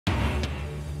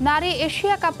নারী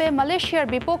এশিয়া কাপে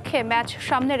মালয়েশিয়ার বিপক্ষে ম্যাচ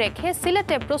সামনে রেখে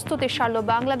সিলেটে প্রস্তুতি সারল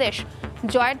বাংলাদেশ।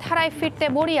 জয়ের ধারায় ফিরতে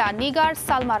মরিয়া নিগার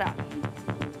সালমারা।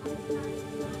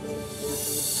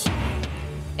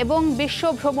 এবং বিশ্ব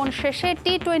ভ্রমণ শেষে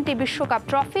টি-20 বিশ্বকাপ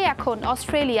ট্রফি এখন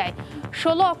অস্ট্রেলিয়ায়।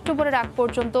 16 অক্টোবরের আগ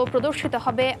পর্যন্ত প্রদর্শিত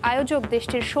হবে আয়োজক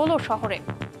দেশটির 16 শহরে।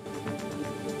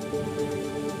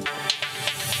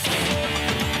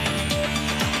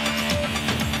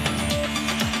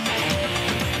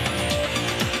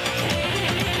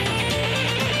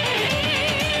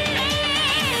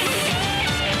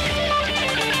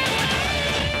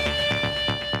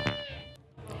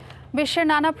 বিশ্বের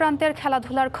নানা প্রান্তের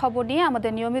খেলাধুলার খবর নিয়ে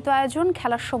আমাদের নিয়মিত আয়োজন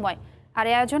খেলার সময়। আর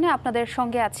এই আয়োজনে আপনাদের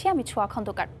সঙ্গে আছি আমি ছোঁয়া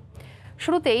খন্দকার।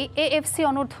 শুরুতেই এএফসি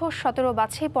অনূর্ধ্ব-17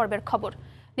 বাছাই পর্বের খবর।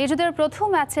 নিজেদের প্রথম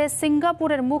ম্যাচে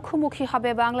সিঙ্গাপুরের মুখোমুখি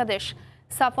হবে বাংলাদেশ।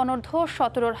 সাফ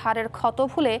অনূর্ধ্ব-17 হারের ক্ষত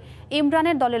ভুলে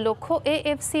ইমরানের দলের লক্ষ্য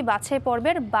এএফসি বাছাই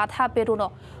পর্বের বাধা পেরোনো।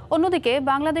 অন্যদিকে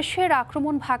বাংলাদেশের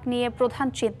আক্রমণ ভাগ নিয়ে প্রধান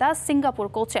চিন্তা সিঙ্গাপুর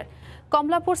কোচের।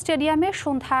 কমলাপুর স্টেডিয়ামে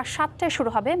সন্ধ্যা 7টায় শুরু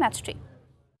হবে ম্যাচটি।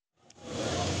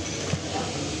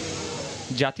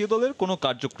 জাতীয় দলের কোনো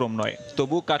কার্যক্রম নয়,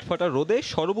 তবু কাঠফাটা রোদে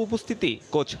সরব উপস্থিতি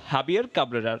কোচ হাবিয়ার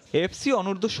কাবরেরার। এএফসি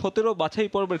অনূর্ধ্ব-17 বাছাই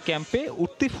পর্বের ক্যাম্পে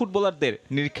উঠতি ফুটবলারদের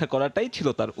নিরীক্ষা করাটাই ছিল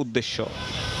তার উদ্দেশ্য।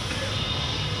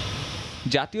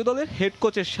 জাতীয় দলের হেড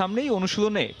কোচের সামনেই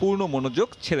অনুশীলনে পূর্ণ মনোযোগ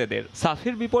ছেলেদের।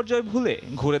 সাফের বিপর্যয় ভুলে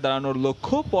ঘুরে দাঁড়ানোর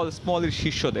লক্ষ্য পল স্মলের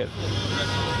শিষ্যদের।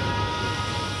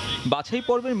 বাছাই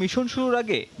পর্বের মিশন শুরুর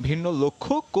আগে ভিন্ন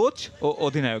লক্ষ্য কোচ ও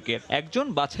অধিনায়কের। একজন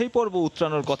বাছাই পর্ব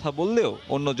উতরানোর কথা বললেও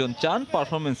অন্যজন চান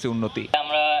পারফরমেন্সে উন্নতি।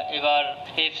 আমরা এবার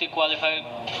এএফসি কোয়ালিফাই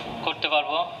করতে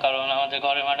পারবো, কারণ আমাদের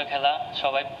ঘরের মাঠে খেলা,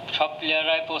 সব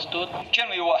প্লেয়াররাই প্রস্তুত।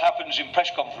 Generally what happens in press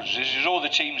conferences is all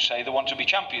the teams say they want to be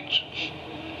champions.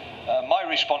 My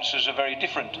responses are very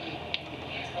different.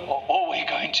 All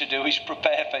we're going to do is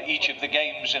prepare for each of the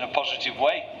games in a positive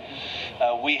way.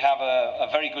 We have a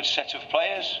very good set of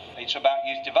players. It's about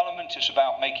youth development. It's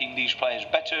about making these players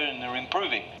better and they're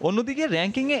improving. অন্যদিকে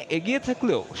র্যাঙ্কিংয়ে এগিয়ে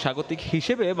থাকলেও স্বাগতিক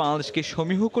হিসেবে বাংলাদেশকে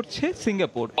সমীহ করছে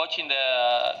Singapore. Watching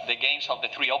the games of the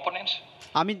three opponents.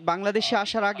 আমি বাংলাদেশে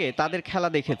আসার আগে তাদের খেলা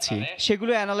দেখেছি,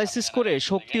 সেগুলো অ্যানালাইসিস করে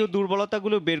শক্তি ও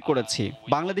দুর্বলতাগুলো বের করেছি।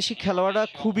 বাংলাদেশি খেলোয়াড়রা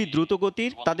খুবই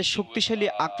দ্রুতগতির, তাদের শক্তিশালী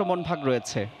আক্রমণ ভাগ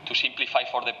রয়েছে।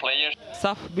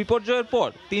 সাফ বিপর্যয়ের পর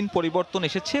 3 পরিবর্তন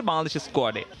এসেছে বাংলাদেশের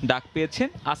স্কোয়াডে। ডাক পেয়েছেন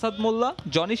আসাদ মোল্লা,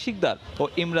 জনি শিকদার ও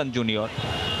ইমরান জুনিয়র।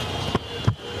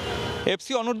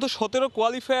 এফসি অনূর্ধ্ব-17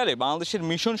 কোয়ালিফায়ারে বাংলাদেশের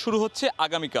মিশন শুরু হচ্ছে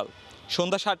আগামীকাল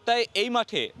সন্ধ্যা 7টায়। এই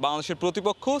মাঠে বাংলাদেশের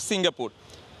প্রতিপক্ষ সিঙ্গাপুর।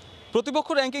 প্রতিপক্ষ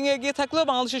র্যাঙ্কিংয়ে এগিয়ে থাকলেও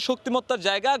বাংলাদেশের শক্তিমত্তার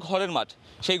জায়গা ঘরের মাঠ।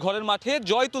 সেই ঘরের মাঠে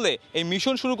জয় তুলে এই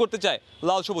মিশন শুরু করতে চায়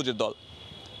লাল সবুজের দল।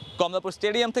 কমলাপুর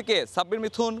স্টেডিয়াম থেকে সাব্বির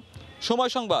মিথুন,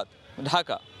 সময় সংবাদ,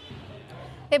 ঢাকা।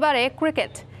 এবারে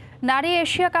ক্রিকেট। নারী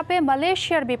এশিয়া কাপে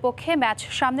মালয়েশিয়ার বিপক্ষে ম্যাচ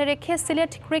সামনে রেখে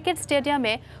সিলেট ক্রিকেট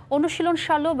স্টেডিয়ামে অনুশীলন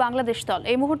সারল বাংলাদেশ দল।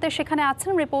 এই মুহূর্তে সেখানে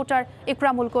আছেন রিপোর্টার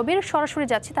ইকরামুল কবির। সরাসরি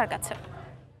যাচ্ছি তার কাছে।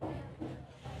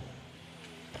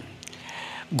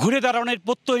 ঘুরে দাঁড়ানোর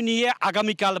প্রত্যয় নিয়ে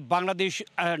আগামীকাল বাংলাদেশ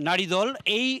নারী দল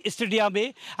এই স্টেডিয়ামে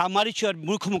মালয়েশিয়ার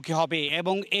মুখোমুখি হবে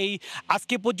এবং এই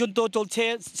আজকে পর্যন্ত চলছে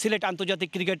সিলেট আন্তর্জাতিক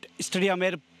ক্রিকেট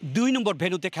স্টেডিয়ামের 2 নম্বর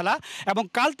ভেন্যুতে খেলা এবং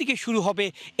কাল থেকে শুরু হবে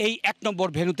এই 1 নম্বর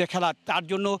ভেন্যুতে খেলা। তার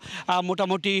জন্য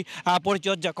মোটামুটি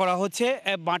পরিচর্যা করা হচ্ছে।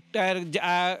 মাঠের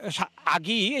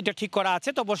আগেই এটা ঠিক করা আছে,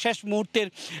 তবে শেষ মুহূর্তের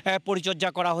পরিচর্যা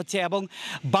করা হচ্ছে। এবং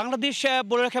বাংলাদেশ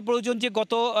বলে রাখা প্রয়োজন যে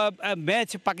গত ম্যাচ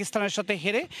পাকিস্তানের সাথে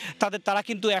হেরে তারা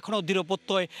কিন্তু এখনও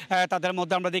দৃঢ়প্রত্যয় তাদের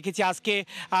মধ্যে আমরা দেখেছি। আজকে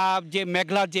যে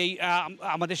মেঘলা যেই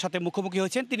আমাদের সাথে মুখোমুখি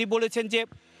হয়েছেন তিনি বলেছেন যে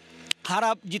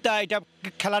হারা জিতা এটা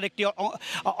খেলার একটি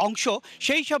অংশ,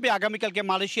 সেই হিসাবে আগামীকালকে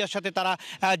মালয়েশিয়ার সাথে তারা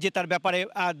জেতার ব্যাপারে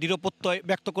দৃঢ়প্রত্যয়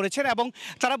ব্যক্ত করেছেন এবং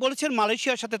তারা বলেছেন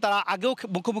মালয়েশিয়ার সাথে তারা আগেও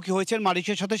মুখোমুখি হয়েছেন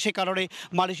মালয়েশিয়ার সাথে, সে কারণে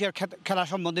মালয়েশিয়ার খেলা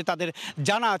সম্বন্ধে তাদের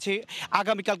জানা আছে।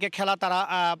 আগামীকালকে খেলা তারা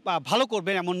ভালো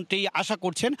করবেন এমনটি আশা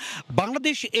করছেন।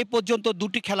 বাংলাদেশ এ পর্যন্ত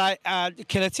 2টি খেলায়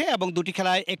খেলেছে এবং 2টি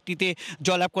খেলায় একটিতে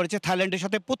জয়লাভ করেছে থাইল্যান্ডের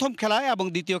সাথে প্রথম খেলায় এবং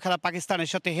দ্বিতীয় খেলা পাকিস্তানের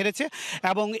সাথে হেরেছে।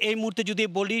 এবং এই মুহূর্তে যদি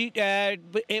বলি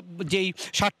যেই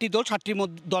 7টি দল, 7টি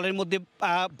দলের মধ্যে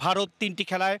ভারত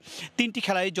 3টি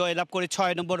খেলায় জয়লাভ করে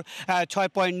 6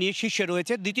 পয়েন্ট নিয়ে শীর্ষে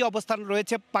রয়েছে। দ্বিতীয় অবস্থান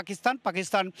রয়েছে পাকিস্তান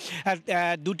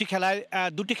 2টি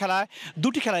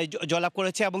খেলায় জয়লাভ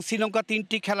করেছে এবং শ্রীলঙ্কা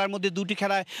 3টি খেলার মধ্যে 2টি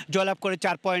খেলায় জয়লাভ করে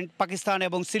 4 পয়েন্ট। পাকিস্তান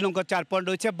এবং শ্রীলঙ্কা 4 পয়েন্ট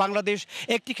রয়েছে। বাংলাদেশ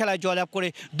 1টি খেলায় জয়লাভ করে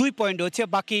 2 পয়েন্ট রয়েছে।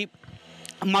 বাকি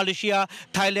মালয়েশিয়া,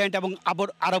 থাইল্যান্ড এবং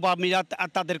আরব আমিরাত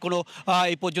তাদের কোনো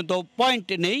এই পর্যন্ত পয়েন্ট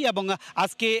নেই এবং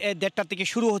আজকে 1:30 থেকে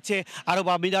শুরু হচ্ছে আরব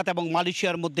আমিরাত এবং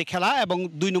মালয়েশিয়ার মধ্যে খেলা এবং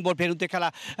 2 নম্বর ভেন্যুতে খেলা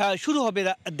শুরু হবে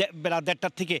বেলা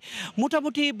 1:30 থেকে।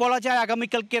 মোটামুটি বলা যায়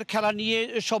আগামীকালকের খেলা নিয়ে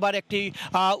সবার একটি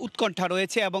উৎকণ্ঠা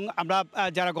রয়েছে এবং আমরা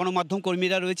যারা গণমাধ্যম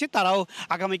কর্মীরা রয়েছে তারাও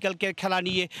আগামীকালকের খেলা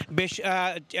নিয়ে বেশ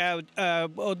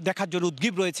দেখার জন্য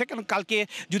উদ্গ্রীব রয়েছে, কারণ কালকে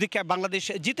যদি বাংলাদেশ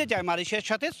জিতে যায় মালয়েশিয়ার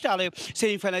সাথে তাহলে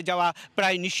সেমিফাইনালে যাওয়া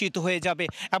প্রায় নিশ্চিত হয়ে যাবে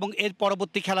এবং এর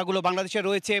পরবর্তী খেলাগুলো বাংলাদেশে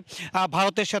রয়েছে,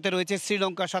 ভারতের সাথে রয়েছে,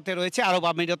 শ্রীলঙ্কার সাথে রয়েছে, আরব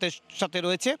আমিরাতের সাথে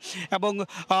রয়েছে এবং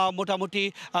মোটামুটি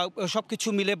সব কিছু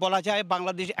মিলে বলা যায়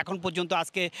বাংলাদেশ এখন পর্যন্ত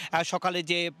আজকে সকালে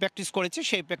যে প্র্যাকটিস করেছে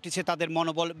সেই প্র্যাকটিসে তাদের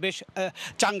মনোবল বেশ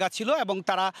চাঙ্গা ছিল এবং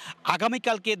তারা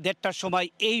আগামীকালকে 1:30টার সময়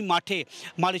এই মাঠে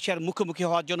মালয়েশিয়ার মুখোমুখি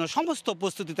হওয়ার জন্য সমস্ত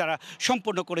প্রস্তুতি তারা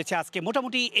সম্পন্ন করেছে। আজকে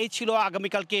মোটামুটি এই ছিল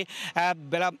আগামীকালকে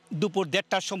বেলা দুপুর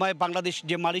 1:30টার সময় বাংলাদেশ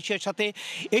যে মালয়েশিয়ার সাথে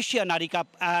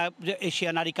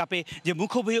এশিয়া নারী কাপে যে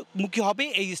মুখোমুখি হবে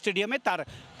এই স্টেডিয়ামে তার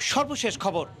সর্বশেষ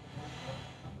খবর।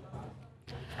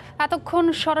 এতক্ষণ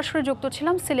সরাসরি যুক্ত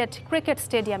ছিলাম সিলেট ক্রিকেট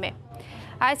স্টেডিয়ামে।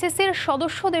 আইসিসির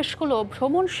সদস্য দেশগুলো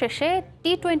ভ্রমণ শেষে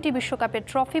টি-20 বিশ্বকাপের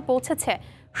ট্রফি পৌঁছেছে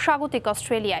স্বাগতিক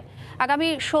অস্ট্রেলিয়ায়। আগামী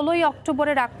 16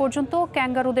 অক্টোবরের আগ পর্যন্ত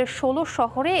ক্যাঙ্গারুদের 16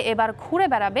 শহরে এবার ঘুরে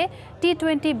বেড়াবে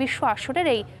টি-20 বিশ্ব আসরের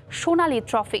এই সোনালী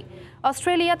ট্রফি।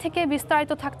 অস্ট্রেলিয়া থেকে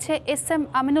বিস্তারিত থাকছে এস.এম.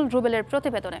 আমিনুল রুবেলের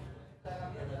প্রতিবেদনে।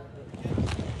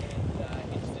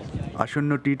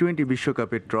 আসন্ন টি-20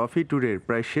 বিশ্বকাপের ট্রফি ট্যুরের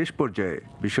প্রায় শেষ পর্যায়ে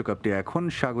বিশ্বকাপটি এখন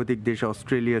স্বাগতিক দেশ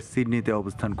অস্ট্রেলিয়ার সিডনিতে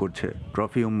অবস্থান করছে।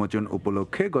 ট্রফি উন্মোচন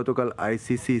উপলক্ষে গতকাল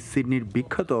আইসিসি সিডনির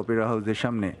বিখ্যাত অপেরা হাউসের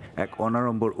সামনে এক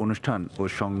অনাড়ম্বর অনুষ্ঠান ও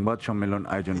সংবাদ সম্মেলন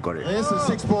আয়োজন করে।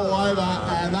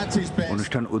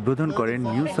 অনুষ্ঠান উদ্বোধন করেন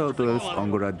নিউ সাউথ ওয়েলস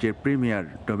অঙ্গরাজ্যের প্রিমিয়ার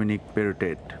ডমিনিক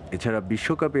পেরোটেট। এছাড়া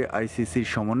বিশ্বকাপে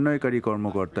আইসিসির সমন্বয়কারী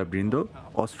কর্মকর্তা বৃন্দ,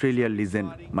 অস্ট্রেলিয়ার legend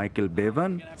Michael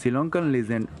Bevan, Sri Lankan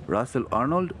legend Rasel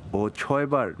Arnold ও 6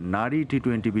 বার নারী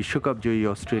টি-20 বিশ্বকাপ জয়ী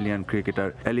অস্ট্রেলিয়ান ক্রিকেটার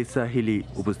এলিসা হিলি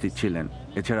উপস্থিত ছিলেন।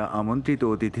 এছাড়া আমন্ত্রিত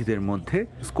অতিথিদের মধ্যে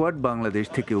স্কোয়াড বাংলাদেশ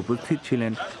থেকে উপস্থিত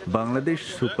ছিলেন বাংলাদেশ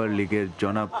সুপার লিগের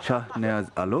জনাব শাহনেয়াজ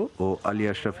আলো ও আলী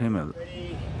আশরাফ হেমেল।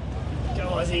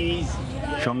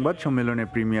 সংবাদ সম্মেলনে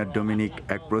প্রিমিয়ার ডমিনিক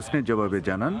এক প্রশ্নের জবাবে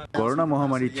জানান, করোনা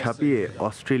মহামারী ছাপিয়ে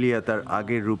অস্ট্রেলিয়া তার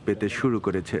আগের রূপ পেতে শুরু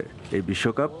করেছে। এই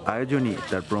বিশ্বকাপ আয়োজনই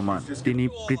তার প্রমাণ। তিনি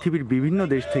পৃথিবীর বিভিন্ন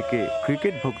দেশ থেকে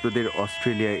ক্রিকেট ভক্তদের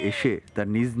অস্ট্রেলিয়ায় এসে তার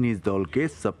নিজ নিজ দলকে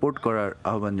সাপোর্ট করার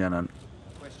আহ্বান জানান।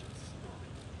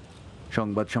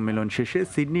 সংবাদ সম্মেলন শেষে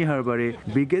সিডনি হারবারে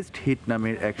বিগেস্ট হিট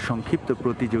নামের এক সংক্ষিপ্ত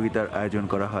প্রতিযোগিতার আয়োজন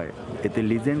করা হয়। এতে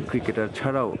লিজেন্ড ক্রিকেটার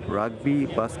ছাড়াও রাগবি,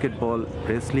 বাস্কেটবল,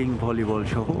 রেসলিং, ভলিবল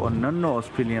সহ অন্যান্য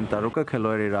অস্ট্রেলিয়ান তারকা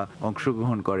খেলোয়াড়েরা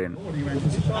অংশগ্রহণ করেন।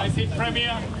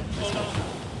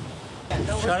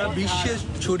 সারা বিশ্বে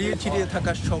ছড়িয়ে ছিটিয়ে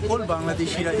থাকা সকল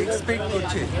বাংলাদেশিরা এক্সপেক্ট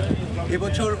করছে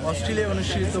এবছর অস্ট্রেলিয়া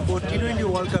অনুষ্ঠিত টি-20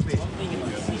 ওয়ার্ল্ড কাপে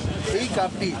এই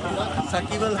কাপটি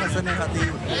সাকিব আল হাসানের হাতে।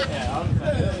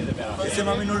 এস.এম.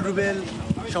 আমিনুল রুবেল,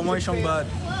 সময় সংবাদ,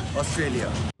 অস্ট্রেলিয়া।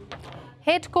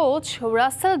 হেড কোচ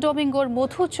রাসেল ডোমিঙ্গোর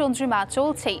মধু চন্দ্রিমা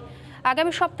চলছেই।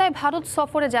 আগামী সপ্তাহে ভারত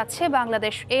সফরে যাচ্ছে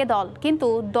বাংলাদেশ এ দল, কিন্তু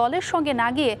দলের সঙ্গে না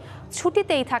গিয়ে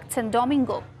ছুটিতেই থাকছেন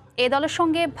ডোমিঙ্গো। এ দলের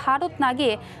সঙ্গে ভারত না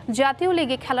গিয়ে জাতীয়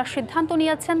লিগে খেলার সিদ্ধান্ত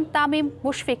নিয়েছেন তামিম,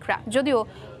 মুশফিকরা, যদিও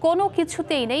কোনো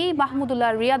কিছুতেই নেই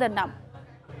মাহমুদুল্লাহ রিয়াদের নাম।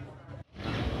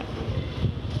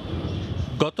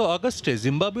 গত আগস্টে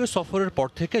জিম্বাবুয়ে সফরের পর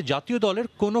থেকে জাতীয় দলের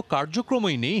কোনো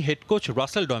কার্যক্রমই নেই হেড কোচ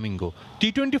রাসেল ডমিঙ্গো।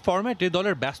 টি-20 ফরম্যাটে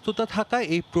দলের ব্যস্ততা থাকায়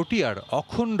এই প্রোটিয়ার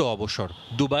অখণ্ড অবসর।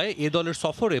 দুবাইয়ে এ দলের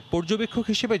সফরে পর্যবেক্ষক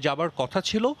হিসেবে যাবার কথা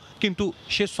ছিল, কিন্তু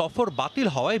সে সফর বাতিল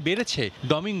হওয়ায় বেড়েছে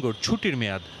ডমিঙ্গোর ছুটির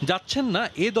মেয়াদ। যাচ্ছেন না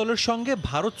এ দলের সঙ্গে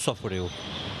ভারত সফরেও।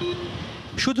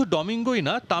 শুধু ডমিঙ্গোই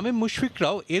না, তামিম,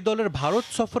 মুশফিকরাও এ দলের ভারত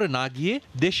সফরে না গিয়ে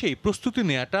দেশেই প্রস্তুতি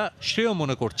নেওয়াটা শ্রেয়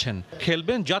মনে করছেন।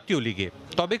 খেলবেন জাতীয় লিগে,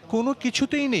 তবে কোনো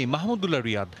কিছুতেই নেই মাহমুদুল্লাহ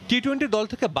রিয়াদ। টি-20 দল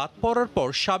থেকে বাদ পড়ার পর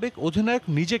সাবেক অধিনায়ক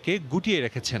নিজেকে গুটিয়ে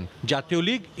রেখেছেন। জাতীয়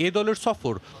লিগ, এ দলের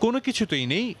সফর, কোনো কিছুতেই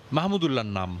নেই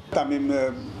মাহমুদুল্লাহর নাম। তামিম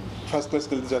ফার্স্ট ক্লাস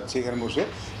খেলতে যাচ্ছে এখানে বসে,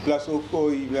 প্লাস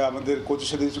ওই আমাদের কোচের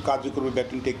সাথে কিছু কার্য করবে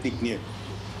ব্যাটিং টেকনিক নিয়ে।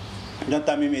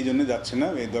 তামিম এই জন্য যাচ্ছে না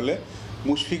এই দলে।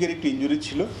 মুশফিকের একটু ইঞ্জুরি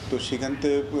ছিল, তো সেখান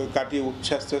থেকে কাটিয়ে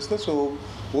উঠছে আস্তে আস্তে। সো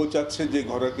ও চাচ্ছে যে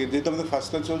ঘরকে, যেহেতু আমাদের ফার্স্ট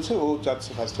ক্লাস চলছে, ও চাচ্ছে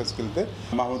ফার্স্ট ক্লাস খেলতে।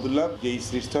 মাহমুদুল্লাহ যেই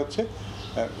সিরিজটা হচ্ছে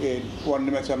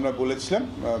ওয়ানডে ম্যাচে আমরা বলেছিলাম,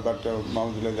 বাট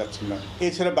মাহমুদুল্লাহ যাচ্ছেন না।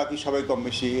 এছাড়া বাকি সবাই কম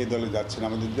বেশি এ দলে যাচ্ছেন,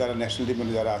 আমাদের যারা ন্যাশনাল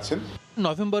টিমে যারা আছেন।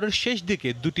 নভেম্বরের শেষ দিকে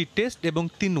 2টি টেস্ট এবং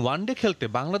 3 ওয়ানডে খেলতে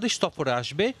বাংলাদেশ সফরে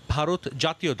আসবে ভারত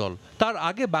জাতীয় দল। তার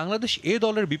আগে বাংলাদেশ এ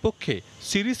দলের বিপক্ষে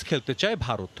সিরিজ খেলতে চায়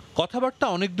ভারত। কথাবার্তা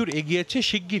অনেক দূর এগিয়েছে,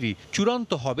 শিগগিরই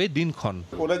চূড়ান্ত হবে দিনক্ষণ।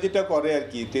 ওরা যেটা করে আর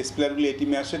কি, টেস্ট প্লেয়ারগুলো এই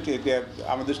টিমে আসে,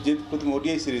 আমাদের যে প্রথম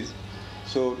ODI series,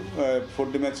 so 4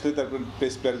 day match খেলে তারপর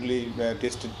টেস্ট প্লেয়ারগুলি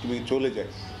টেস্ট টিমে চলে যায়,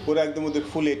 ওরা একদম ওদের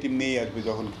ফুল এ টিম নিয়েই আসবে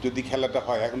যখন যদি খেলাটা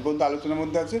হয়। এখন পর্যন্ত আলোচনার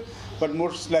মধ্যে আছে, বাট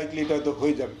মোস্ট লাইকলি এটা হয়তো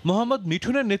হয়ে যাবে। মোহাম্মদ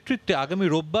মিঠুনের নেতৃত্বে আগামী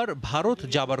রোববার ভারত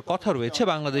যাবার কথা রয়েছে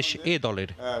বাংলাদেশ এ দলের।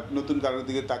 নতুন কারোর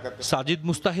দিকে তাকাতে। সাজিদ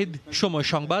মুস্তাহিদ, সময়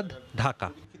সংবাদ, ঢাকা।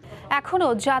 এখনও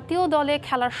জাতীয় দলে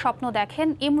খেলার স্বপ্ন দেখেন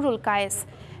ইমরুল কায়েস।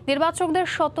 নির্বাচকদের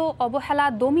শত অবহেলা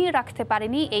দমিয়ে রাখতে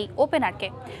পারেনি এই ওপেনারকে।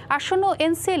 আসন্ন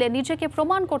এনসিএলে নিজেকে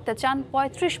প্রমাণ করতে চান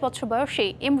 ৩৫ বছর বয়সী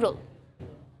ইমরুল।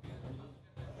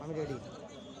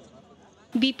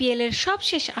 বিপিএল এর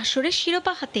সবশেষ আসরে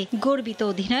শিরোপা হাতে গর্বিত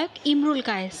অধিনায়ক ইমরুল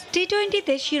কায়েস।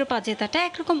 টি-20তে শিরোপা জেতাটা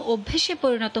একরকম অভ্যেসে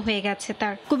পরিণত হয়ে গেছে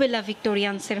তার। কুবেল্লা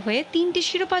ভিক্টোরিয়ান্সের হয়ে 3টি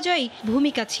শিরোপা জয়ী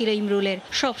ভূমিকা ছিল ইমরুলের।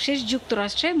 সবশেষ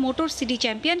যুক্তরাষ্ট্রে মোটর সিটি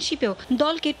চ্যাম্পিয়নশিপেও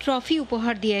দলকে ট্রফি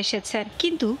উপহার দিয়ে এসেছেন।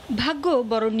 কিন্তু ভাগ্য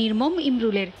বড় নির্মম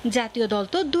ইমরুলের। জাতীয় দল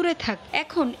তো দূরে থাক,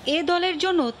 এখন এ দলের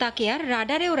জন্য তাকে আর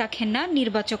রাডারেও রাখেন না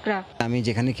নির্বাচকরা। আমি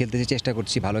যেখানে খেলতে চেষ্টা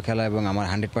করছি ভালো খেলা এবং আমার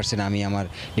 100% আমি আমার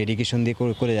ডেডিকেশন দিয়ে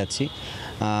করে যাচ্ছি।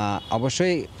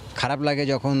 অবশ্যই খারাপ লাগে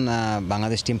যখন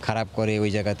বাংলাদেশ টিম খারাপ করে,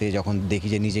 ওই জায়গাতে যখন দেখি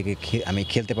যে নিজেকে আমি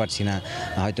খেলতে পারছি না,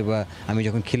 হয়তোবা আমি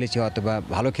যখন খেলেছি হয়তোবা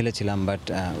ভালো খেলেছিলাম, বাট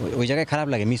ওই জায়গায় খারাপ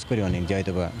লাগে, মিস করি অনেক, যে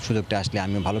হয়তোবা সুযোগটা আসলে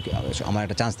আমিও ভালো আমার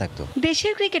একটা চান্স থাকতো।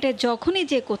 দেশের ক্রিকেটে যখনই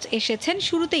যে কোচ এসেছেন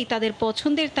শুরুতেই তাদের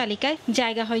পছন্দের তালিকায়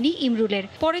জায়গা হয়নি ইমরুলের।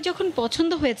 পরে যখন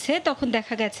পছন্দ হয়েছে তখন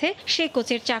দেখা গেছে সে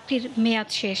কোচের চাকরির মেয়াদ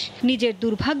শেষ। নিজের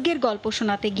দুর্ভাগ্যের গল্প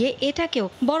শোনাতে গিয়ে এটাকেও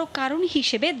বড় কারণ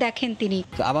হিসেবে দেখেন তিনি।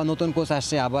 আবার নতুন কোচ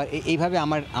আসছে, আবার এইভাবে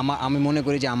আমি মনে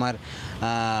করি যে আমার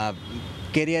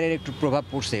ক্যারিয়ারের একটু প্রভাব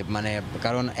পড়ছে, মানে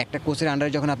কারণ একটা কোচের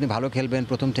আন্ডারে যখন আপনি ভালো খেলবেন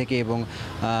প্রথম থেকে এবং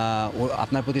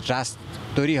আপনার প্রতি ট্রাস্ট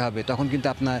তৈরি হবে, তখন কিন্তু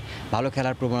আপনার ভালো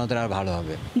খেলার প্রবণতা আর ভালো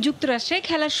হবে। যুক্তরাষ্ট্রে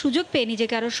খেলার সুযোগ পেয়ে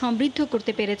নিজেকে আরো সমৃদ্ধ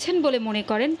করতে পেরেছেন বলে মনে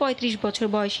করেন ৩৫ বছর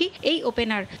বয়সী এই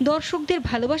ওপেনার। দর্শকদের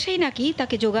ভালোবাসাই নাকি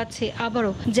তাকে যোগাচ্ছে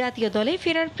আবারও জাতীয় দলে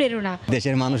ফেরার প্রেরণা।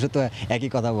 দেশের মানুষও তো একই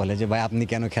কথা বলে যে ভাই আপনি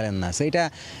কেন খেলেন না, এটা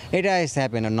এটা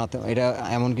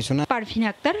এমন কিছু না। পারভিন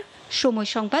আক্তার, সময়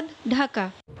সংবাদ, ঢাকা।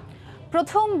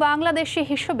 প্রথম বাংলাদেশি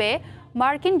হিসেবে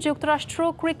মার্কিন যুক্তরাষ্ট্র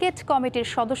ক্রিকেট কমিটির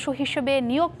সদস্য হিসেবে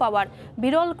নিয়োগ পাওয়ার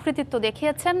বিরল কৃতিত্ব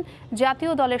দেখিয়েছেন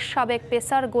জাতীয় দলের সাবেক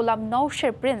পেসার গোলাম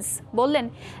নওশের প্রিন্স। বললেন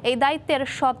এই দায়িত্বের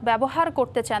সৎ ব্যবহার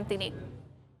করতে চান তিনি।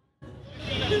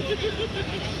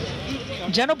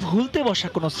 যেন ভুলতে বসা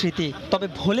কোনো স্মৃতি, তবে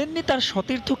ভোলেননি তার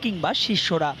সতীর্থ কিংবা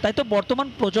শিষ্যরা। তাই তো বর্তমান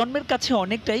প্রজন্মের কাছে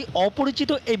অনেকটাই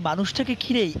অপরিচিত এই মানুষটাকে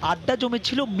ঘিরেই আড্ডা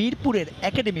জমেছিল মিরপুরের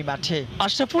একাডেমি মাঠে।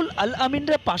 আশরাফুল আল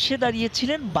আমিনরা পাশে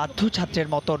দাঁড়িয়েছিলেন বাধ্য ছাত্রের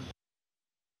মতন।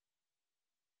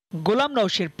 গোলাম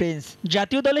নওশের প্রিন্স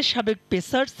জাতীয় দলের সাবেক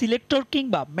পেসার, সিলেক্টর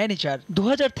কিংবা ম্যানেজার।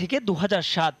 2000 থেকে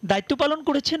 2007 দায়িত্ব পালন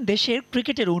করেছেন দেশের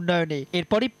ক্রিকেটের উন্নয়নে।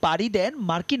 এরপরই পাড়ি দেন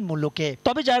মার্কিন মূল্যকে।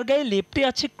 তবে যার গায়ে লেপ্টে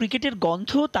আছে ক্রিকেটের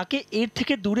গন্ধ, তাকে এর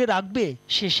থেকে দূরে রাখবে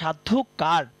সে সাধ্য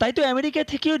কার? তাই তো আমেরিকা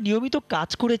থেকেও নিয়মিত কাজ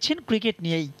করেছেন ক্রিকেট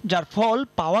নিয়েই, যার ফল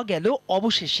পাওয়া গেল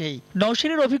অবশেষেই।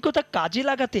 নওশেরের অভিজ্ঞতা কাজে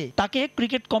লাগাতে তাকে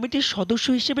ক্রিকেট কমিটির সদস্য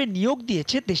হিসেবে নিয়োগ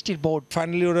দিয়েছে দেশটির বোর্ড।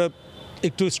 ফাইনালি ওরা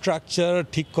একটু স্ট্রাকচার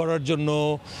ঠিক করার জন্য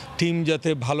টিম যাতে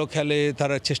ভালো খেলে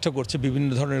তারা চেষ্টা করছে, বিভিন্ন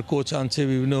ধরনের কোচ আনছে,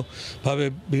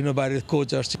 বিভিন্ন বাইরের কোচ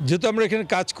আসছে। যেহেতু আমরা এখানে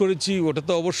কাজ করেছি, ওটা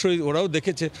তো অবশ্যই ওরাও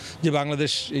দেখেছে যে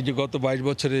বাংলাদেশ এই যে গত 22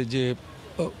 বছরে যে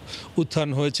উত্থান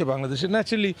হয়েছে বাংলাদেশে,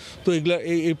 ন্যাচারালি তো এগুলা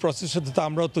এই প্রসেসের সাথে তো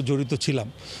আমরাও তো জড়িত ছিলাম।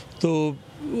 তো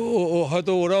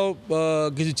হয়তো ওরাও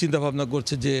কিছু চিন্তা ভাবনা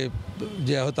করছে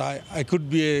যে হয়তো I could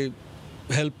B A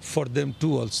help for them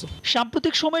too also.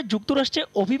 সাম্প্রতিক সময়ে যুক্তরাষ্ট্রে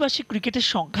অভিবাসী ক্রিকেটের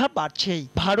সংখ্যা বাড়ছেই।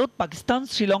 ভারত, পাকিস্তান,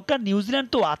 শ্রীলঙ্কা, নিউজিল্যান্ড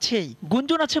তো আছেই।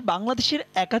 গুঞ্জন আছে বাংলাদেশের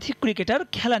একাধিক ক্রিকেটার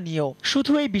খেলা নিয়েও।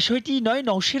 শুধু এই বিষয়টি নয়,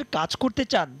 নওশের কাজ করতে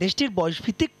চান দেশটির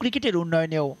বয়সভিত্তিক ক্রিকেটের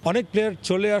উন্নয়নেও। অনেক প্লেয়ার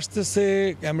চলে আসতেছে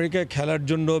আমেরিকায় খেলার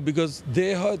জন্য, বিকজ দে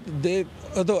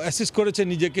হয়তো অ্যাসিস্ট করেছে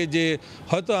নিজেকে যে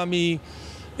হয়তো আমি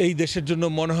এই দেশের জন্য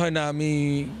মনে হয় না আমি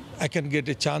I can get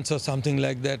A chance or something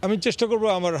like that. আমি চেষ্টা করবো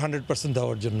আমার 100%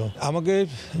 দেওয়ার জন্য। আমাকে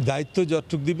দায়িত্ব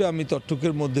যতটুকু দিবে আমি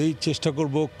ততটুকের মধ্যেই চেষ্টা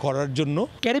করব করার জন্য।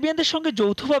 ক্যারিবিয়ানদের সঙ্গে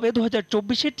যৌথভাবে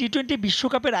 2024 টি-20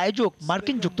 বিশ্বকাপের আয়োজক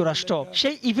মার্কিন যুক্তরাষ্ট্র।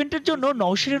 সেই ইভেন্টের জন্য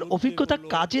নওশেরের অভিজ্ঞতা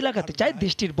কাজে লাগাতে চায়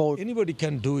দেশটির board. Anybody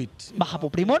can do it.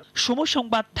 মাহবুব রিমন, সময়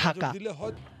সংবাদ, ঢাকা।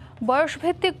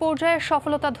 বয়সভিত্তিক পর্যায়ে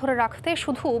সফলতা ধরে রাখতে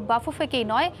শুধু বাফুফেকেই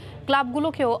নয়,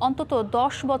 ক্লাবগুলোকেও অন্তত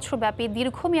 10 বছর ব্যাপী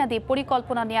দীর্ঘমেয়াদী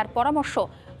পরিকল্পনা নেওয়ার পরামর্শ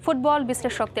ফুটবল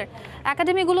বিশ্লেষকদের।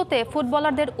 একাডেমিগুলোতে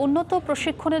ফুটবলারদের উন্নত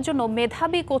প্রশিক্ষণের জন্য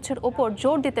মেধাবী কোচের ওপর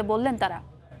জোর দিতে বললেন তারা।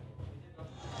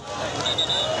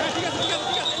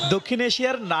 দক্ষিণ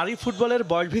এশিয়ার নারী ফুটবলের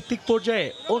বয়সভিত্তিক পর্যায়ে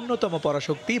অন্যতম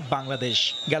পরাশক্তি বাংলাদেশ।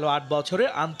 গেল 8 বছরে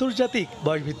আন্তর্জাতিক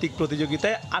বয়সভিত্তিক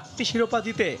প্রতিযোগিতায় 8টি শিরোপা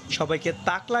জিতে সবাইকে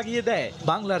তাক লাগিয়ে দেয়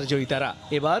বাংলার জয়িতারা।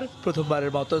 এবার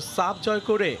প্রথমবারের মতো সাফ জয়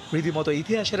করে রীতিমতো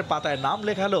ইতিহাসের পাতায় নাম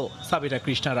লেখালো সাবিনা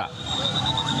কৃষ্ণারা।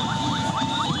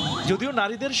 যদিও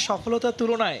নারীদের সফলতার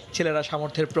তুলনায় ছেলেরা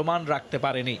সামর্থ্যের প্রমাণ রাখতে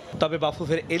পারেনি, তবে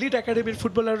বাফুফের এলিট একাডেমির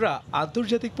ফুটবলাররা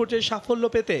আন্তর্জাতিক পর্যায়ে সাফল্য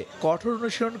পেতে কঠোর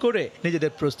অনুশীলন করে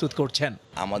নিজেদের প্রস্তুত করছেন।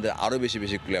 আমাদের আরও বেশি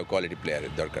কোয়ালিটি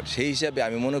প্লেয়ারের দরকার। সেই হিসাবে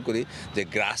আমি মনে করি যে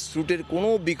গ্রাসরুটের কোনো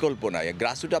বিকল্প নাই।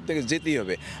 গ্রাসরুটে আপনাকে যেতেই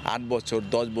হবে। 8 বছর,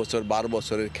 10 বছর, 12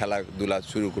 বছরের খেলাধুলা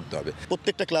শুরু করতে হবে।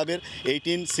 প্রত্যেকটা ক্লাবের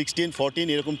 18, 16, 14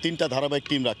 এরকম 3টা ধারাবাহিক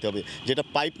টিম রাখতে হবে, যেটা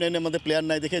পাইপ লাইনে আমাদের প্লেয়ার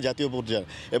নাই দেখে জাতীয় পর্যায়ে,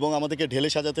 এবং আমাদেরকে ঢেলে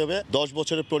সাজাতে হবে। 10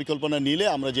 বছরের পরিকল্পনা নিলে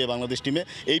আমরা যে বাংলাদেশ টিমে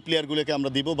এই প্লেয়ারগুলোকে আমরা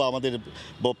দিব বা আমাদের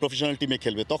প্রফেশনাল টিমে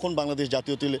খেলবে, তখন বাংলাদেশ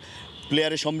জাতীয়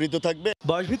প্লেয়ারে সমৃদ্ধ থাকবে।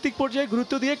 বয়সভিত্তিক পর্যায়ে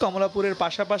গুরুত্ব দিয়ে কমলাপুরের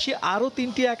পাশাপাশি আরও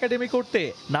 3টি একাডেমি করতে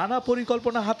নানা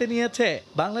পরিকল্পনা হাতে নিয়েছে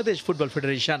Bangladesh football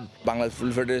federation. Bangladesh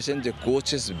football federation যে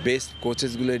বেস্ট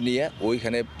কোচেসগুলো নিয়ে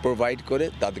ওইখানে প্রোভাইড করে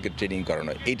তাদেরকে ট্রেনিং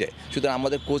করানো, এইটাই। সুতরাং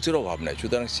আমাদের কোচের অভাব নাই,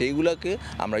 সুতরাং সেইগুলোকে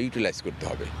আমরা ইউটিলাইজ করতে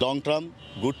হবে। Long term,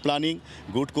 good planning,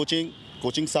 good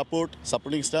coaching support,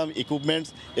 supporting staff, equipments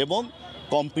এবং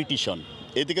কম্পিটিশন,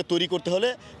 এদিকে তৈরি করতে হলে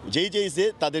যেই যে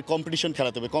তাদের কম্পিটিশন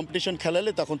খেলাতে হবে। কম্পিটিশন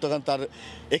খেলালে তখন তার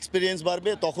এক্সপিরিয়েন্স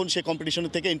বাড়বে, তখন সে কম্পিটিশন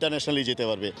থেকে ইন্টারন্যাশনালি যেতে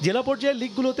পারবে। জেলা পর্যায়ের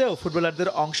লিগগুলোতেও ফুটবলারদের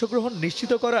অংশগ্রহণ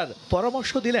নিশ্চিত করার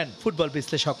পরামর্শ দিলেন ফুটবল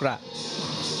বিশ্লেষকরা।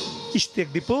 ইশতিয়াক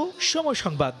দীপু, সময়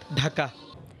সংবাদ, ঢাকা।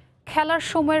 খেলার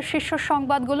সময়ের শীর্ষ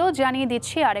সংবাদগুলো জানিয়ে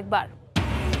দিচ্ছি আরেকবার।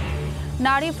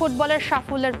 নারী ফুটবলের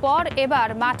সাফল্যের পর এবার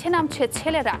মাঠে নামছে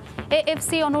ছেলেরা।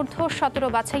 এএফসি অনূর্ধ্ব 17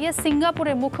 বাছাইয়ে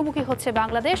সিঙ্গাপুরের মুখোমুখি হচ্ছে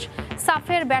বাংলাদেশ,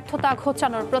 সাফের ব্যর্থতা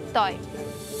ঘোচানোর প্রত্যয়।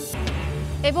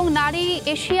 এবং নারী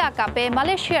এশিয়া কাপে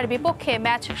মালয়েশিয়ার বিপক্ষে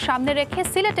ম্যাচ সামনে রেখে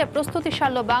সিলেটে প্রস্তুতি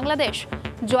সারল বাংলাদেশ,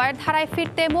 জয়ের ধারায়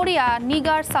ফিরতে মরিয়া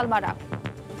নিগার সালমারা।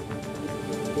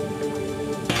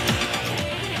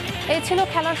 এই ছিল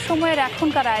খেলার সময়ের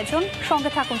এখনকার আয়োজন,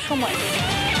 সঙ্গে থাকুন সময়।